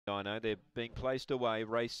Dino. They're being placed away.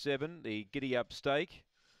 Race 7, the giddy-up stake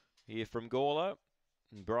here from Gawler.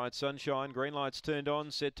 Bright sunshine, green lights turned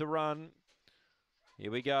on, set to run.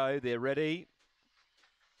 Here we go, they're ready.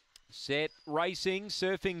 Set, racing,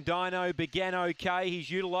 Surfing Dino began okay. He's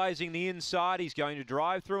utilising the inside. He's going to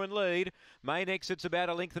drive through and lead. Main exit's about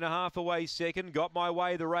a length and a half away second. Got My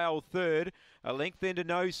Way the rail third. A length then to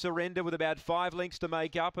No Surrender with about 5 lengths to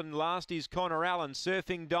make up. And last is Connor Allen.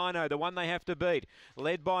 Surfing Dino, the one they have to beat.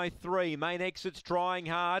 Led by 3. Main exit's trying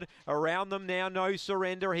hard. Around them now, No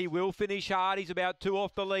Surrender. He will finish hard. He's about 2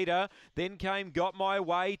 off the leader. Then came Got My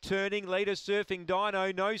Way. Turning leader Surfing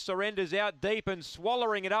Dino. No Surrender's out deep and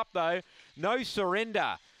swallowing it up though. No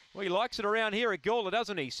Surrender. Well, he likes it around here at Gawler,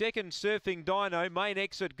 doesn't he? Second, Surfing Dino. Main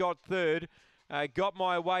exit got third. Got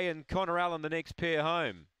My Way and Connor Allen the next pair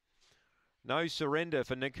home. No Surrender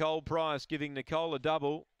for Nicole Price, giving Nicole a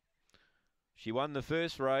double. She won the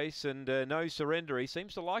first race, and No Surrender, he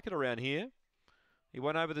seems to like it around here. He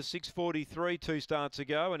went over the 6:43 2 starts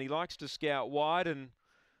ago, and he likes to scout wide, and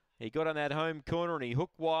he got on that home corner and he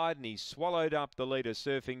hooked wide and he swallowed up the leader,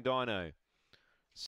 Surfing Dino.